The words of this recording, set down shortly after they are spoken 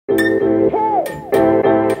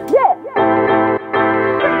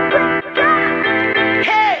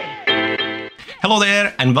Hello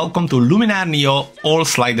there and welcome to Luminar NEO All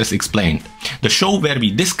Sliders Explained, the show where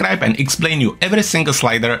we describe and explain you every single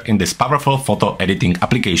slider in this powerful photo editing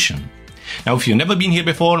application. Now, if you've never been here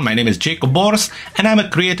before, my name is Jacob Bors and I'm a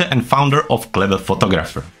creator and founder of Clever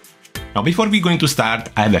Photographer. Now, before we're going to start,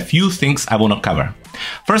 I have a few things I want to cover.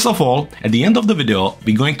 First of all, at the end of the video,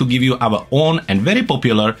 we're going to give you our own and very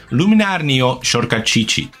popular Luminar NEO shortcut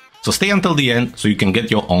cheat sheet. So stay until the end so you can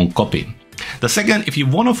get your own copy. The second, if you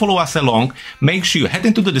want to follow us along, make sure you head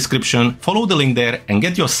into the description, follow the link there and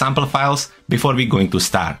get your sample files before we're going to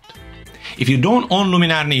start. If you don't own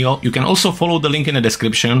Luminar NEO, you can also follow the link in the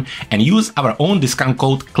description and use our own discount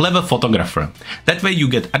code Clever Photographer. That way you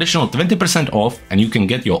get additional 20% off and you can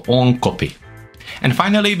get your own copy. And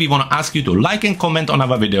finally, we want to ask you to like and comment on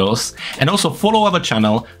our videos and also follow our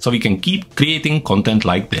channel so we can keep creating content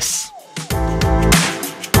like this.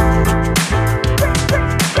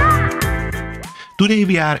 Today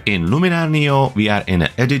we are in Luminar NEO, we are in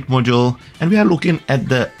an edit module and we are looking at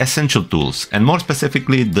the essential tools and more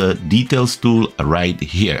specifically the details tool right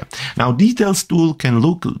here. Now details tool can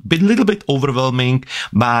look a little bit overwhelming,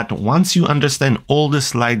 but once you understand all the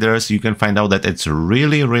sliders you can find out that it's a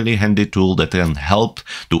really handy tool that can help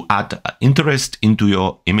to add interest into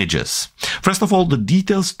your images. First of all, the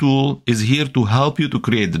details tool is here to help you to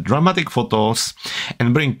create dramatic photos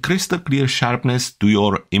and bring crystal clear sharpness to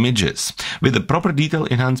your images. With the proper detail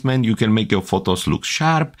enhancement, you can make your photos look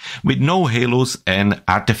sharp with no halos and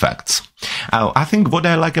artifacts. I think what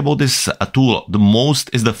I like about this tool the most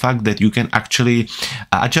is the fact that you can actually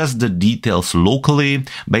adjust the details locally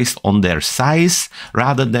based on their size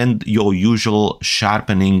rather than your usual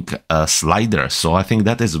sharpening slider. So I think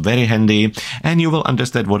that is very handy and you will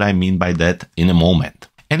understand what I mean by that in a moment.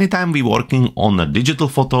 Anytime we're working on digital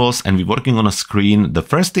photos and we're working on a screen, the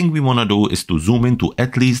first thing we want to do is to zoom in to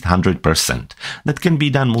at least 100%. That can be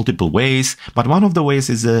done multiple ways, but one of the ways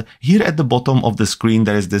is here at the bottom of the screen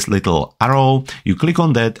there is this little arrow. You click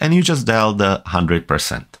on that and you just dial the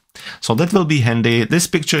 100%. So that will be handy. This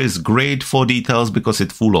picture is great for details because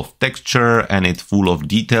it's full of texture and it's full of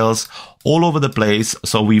details all over the place.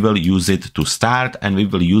 So we will use it to start and we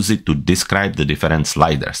will use it to describe the different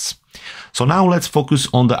sliders. So now let's focus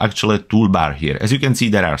on the actual toolbar here. As you can see,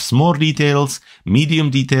 there are small details, medium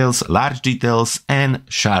details, large details, and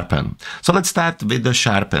sharpen. So let's start with the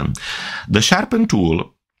sharpen. The sharpen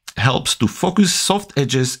tool helps to focus soft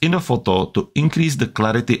edges in a photo to increase the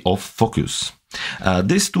clarity of focus.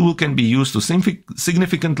 This tool can be used to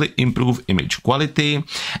significantly improve image quality,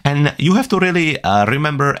 and you have to really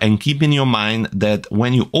remember and keep in your mind that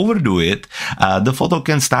when you overdo it, the photo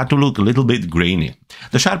can start to look a little bit grainy.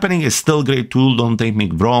 The sharpening is still a great tool, don't take me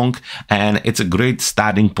wrong, and it's a great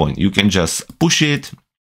starting point. You can just push it.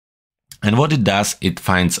 And what it does, it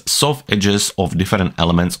finds soft edges of different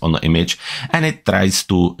elements on the image and it tries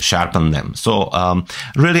to sharpen them. So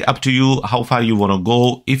really up to you how far you want to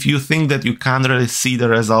go. If you think that you can't really see the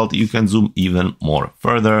result, you can zoom even more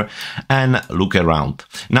further and look around.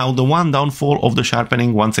 Now, the one downfall of the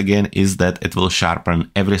sharpening, once again, is that it will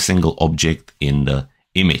sharpen every single object in the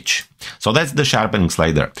image. So that's the sharpening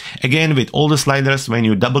slider. Again, with all the sliders, when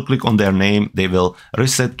you double click on their name, they will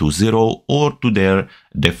reset to 0 or to their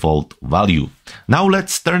default value. Now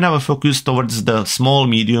let's turn our focus towards the small,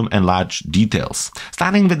 medium and large details.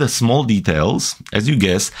 Starting with the small details, as you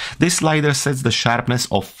guess, this slider sets the sharpness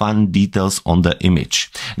of fun details on the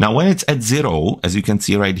image. Now when it's at 0, as you can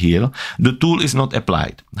see right here, the tool is not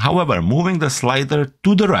applied. However, moving the slider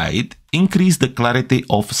to the right increase the clarity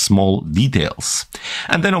of small details.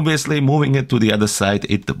 And then obviously moving it to the other side,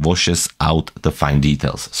 it washes out the fine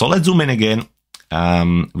details. So let's zoom in again.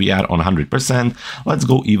 We are on 100%. Let's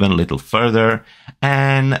go even a little further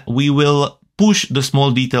and we will push the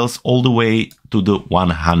small details all the way to the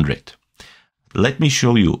 100. Let me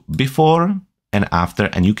show you before and after,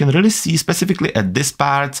 and you can really see specifically at this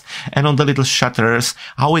part and on the little shutters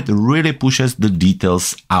how it really pushes the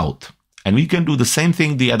details out. And we can do the same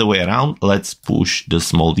thing the other way around. Let's push the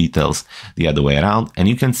small details the other way around and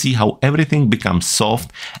you can see how everything becomes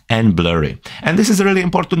soft and blurry. And this is really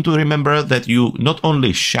important to remember that you not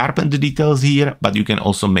only sharpen the details here, but you can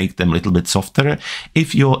also make them a little bit softer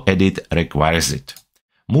if your edit requires it.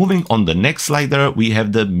 Moving on the next slider, we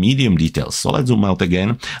have the medium details. So let's zoom out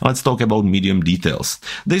again. Let's talk about medium details.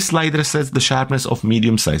 This slider sets the sharpness of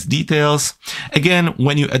medium-sized details. Again,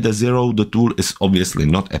 when you add a 0, the tool is obviously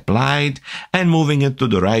not applied. And moving it to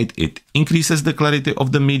the right, it increases the clarity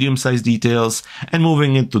of the medium-sized details. And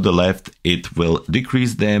moving it to the left, it will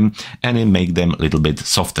decrease them and it make them a little bit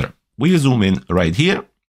softer. We zoom in right here.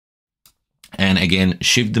 And again,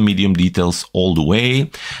 shift the medium details all the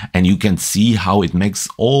way, and you can see how it makes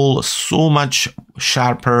all so much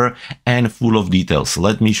sharper and full of details.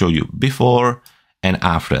 Let me show you before and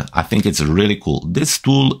after. I think it's really cool. This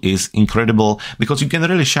tool is incredible because you can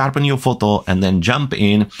really sharpen your photo and then jump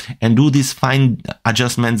in and do these fine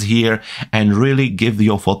adjustments here and really give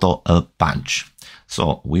your photo a punch.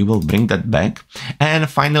 So we will bring that back. And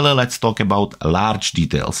finally, let's talk about large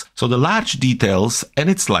details. So the large details and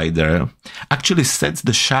its slider actually sets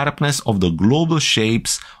the sharpness of the global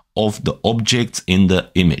shapes of the objects in the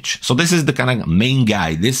image. So this is the kind of main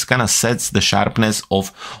guy. This kind of sets the sharpness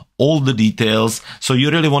of all the details. So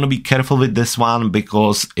you really want to be careful with this one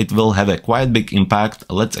because it will have a quite big impact.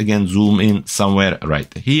 Let's again zoom in somewhere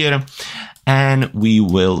right here. And we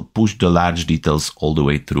will push the large details all the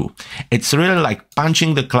way through. It's really like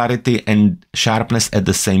punching the clarity and sharpness at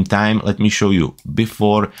the same time. Let me show you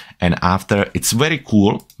before and after. It's very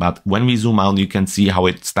cool, but when we zoom out, you can see how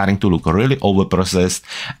it's starting to look really over-processed,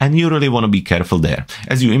 and you really want to be careful there.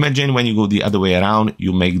 As you imagine, when you go the other way around,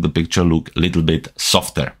 you make the picture look a little bit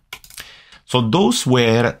softer. So those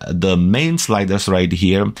were the main sliders right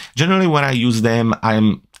here. Generally, when I use them,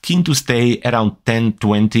 I'm keen to stay around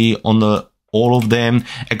 10-20 on all of them,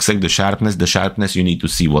 except the sharpness. The sharpness, you need to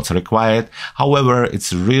see what's required. However,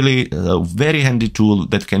 it's really a very handy tool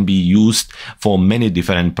that can be used for many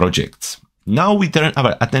different projects. Now we turn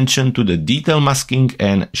our attention to the detail masking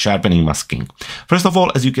and sharpening masking. First of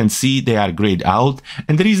all, as you can see, they are grayed out,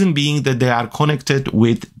 and the reason being that they are connected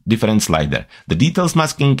with different slider. The details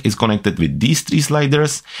masking is connected with these three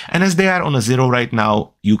sliders, and as they are on a 0 right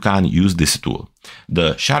now, you can't use this tool.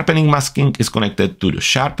 The sharpening masking is connected to the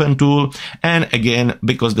sharpen tool, and again,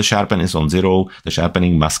 because the sharpen is on 0, the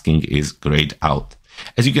sharpening masking is grayed out.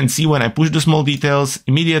 As you can see, when I push the small details,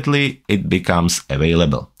 immediately it becomes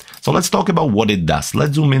available. So let's talk about what it does.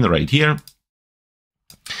 Let's zoom in right here.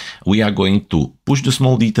 We are going to push the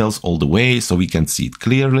small details all the way so we can see it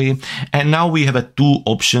clearly. And now we have two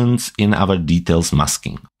options in our details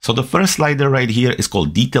masking. So the first slider right here is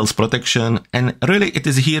called Details Protection, and really it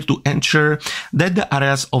is here to ensure that the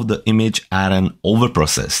areas of the image aren't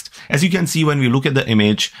overprocessed. As you can see, when we look at the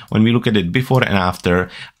image, when we look at it before and after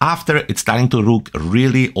it's starting to look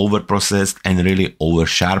really overprocessed and really over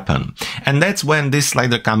sharpened. And that's when this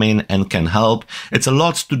slider come in and can help. It's a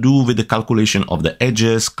lot to do with the calculation of the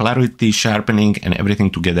edges, clarity, sharpening, and everything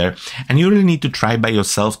together. And you really need to try by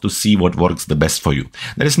yourself to see what works the best for you.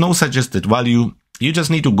 There is no suggested value. You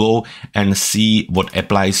just need to go and see what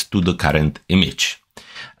applies to the current image.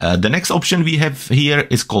 The next option we have here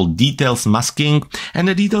is called Details Masking, and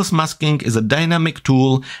the Details Masking is a dynamic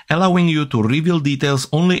tool allowing you to reveal details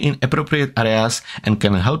only in appropriate areas and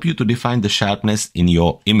can help you to define the sharpness in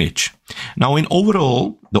your image. Now, in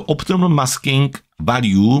overall, the optimal masking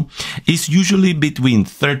value is usually between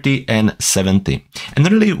 30 and 70.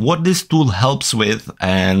 And really what this tool helps with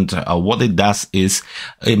and what it does is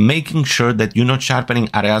making sure that you're not sharpening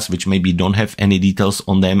areas which maybe don't have any details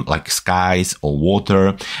on them, like skies or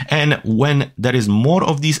water. And when there is more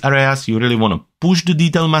of these areas, you really want to push the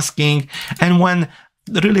detail masking. And when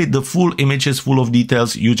really the full image is full of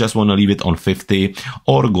details, you just want to leave it on 50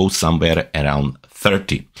 or go somewhere around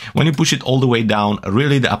 30. When you push it all the way down,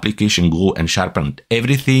 really the application go and sharpen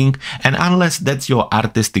everything. And unless that's your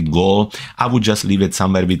artistic goal, I would just leave it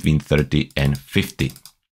somewhere between 30 and 50.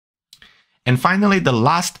 And finally, the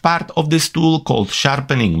last part of this tool called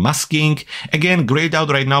Sharpening Masking. Again, grayed out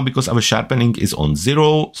right now because our sharpening is on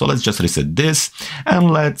 0. So let's just reset this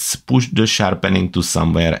and let's push the sharpening to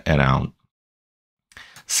somewhere around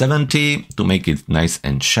 70 to make it nice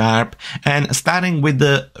and sharp, and starting with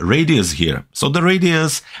the radius here. So the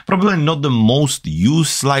radius, probably not the most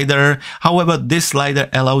used slider. However, this slider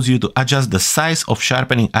allows you to adjust the size of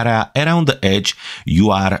sharpening area around the edge you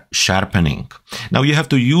are sharpening. Now you have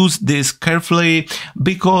to use this carefully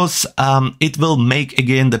because it will make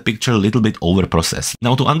again the picture a little bit over processed.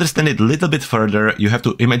 Now to understand it a little bit further, you have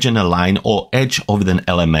to imagine a line or edge of an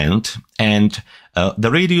element, and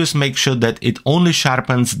the radius makes sure that it only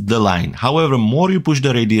sharpens the line. However, more you push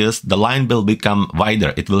the radius, the line will become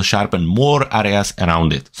wider. It will sharpen more areas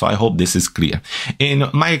around it. So I hope this is clear. In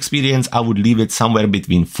my experience, I would leave it somewhere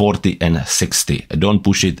between 40 and 60. Don't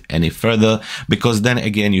push it any further because then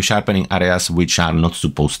again, you're sharpening areas which are not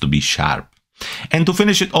supposed to be sharp. And to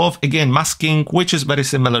finish it off, again, masking, which is very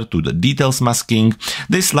similar to the details masking.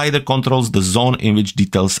 This slider controls the zone in which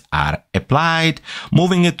details are applied.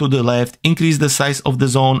 Moving it to the left, increase the size of the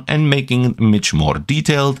zone and making the image more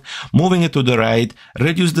detailed. Moving it to the right,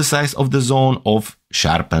 reduce the size of the zone of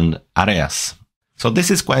sharpened areas. So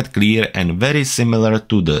this is quite clear and very similar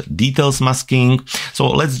to the details masking. So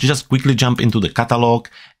let's just quickly jump into the catalog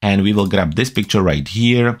and we will grab this picture right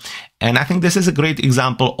here. And I think this is a great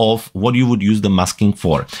example of what you would use the masking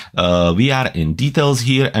for. We are in details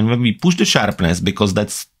here, and when we push the sharpness, because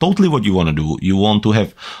that's totally what you want to do, you want to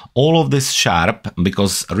have all of this sharp,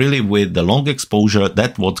 because really with the long exposure,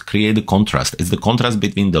 that's what creates the contrast. It's the contrast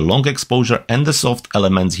between the long exposure and the soft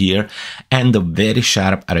elements here and the very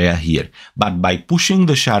sharp area here. But by pushing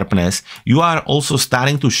the sharpness, you are also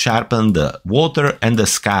starting to sharpen the water and the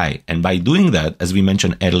sky. And by doing that, as we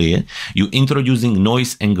mentioned earlier, you're introducing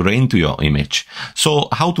noise and grain to your image. So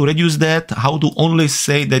how to reduce that? How to only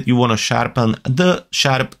say that you want to sharpen the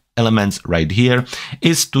sharp elements right here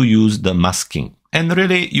is to use the masking. And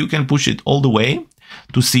really you can push it all the way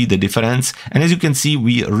to see the difference. And as you can see,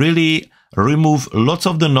 we really remove lots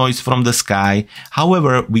of the noise from the sky.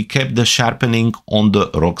 However, we kept the sharpening on the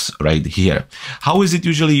rocks right here. How is it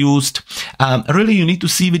usually used? Really, you need to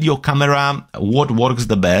see with your camera what works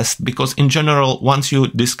the best, because in general, once you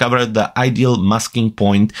discover the ideal masking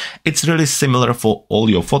point, it's really similar for all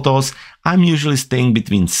your photos. I'm usually staying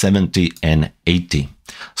between 70 and 80.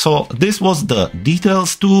 So this was the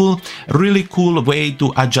details tool, really cool way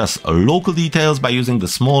to adjust local details by using the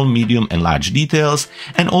small, medium and large details,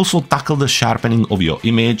 and also tackle the sharpening of your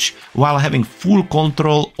image while having full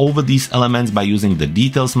control over these elements by using the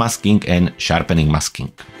details masking and sharpening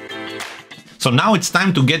masking. So now it's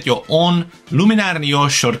time to get your own Luminar NEO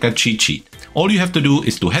shortcut cheat sheet. All you have to do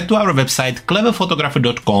is to head to our website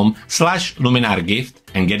cleverphotographer.com/luminargift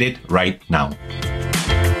and get it right now.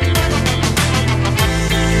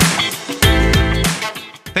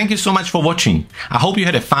 Thank you so much for watching. I hope you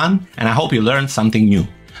had fun and I hope you learned something new.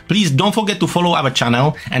 Please don't forget to follow our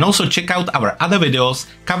channel and also check out our other videos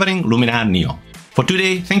covering Luminar NEO. For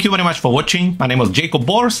today, thank you very much for watching. My name was Jacob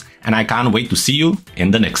Bors and I can't wait to see you in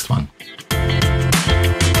the next one.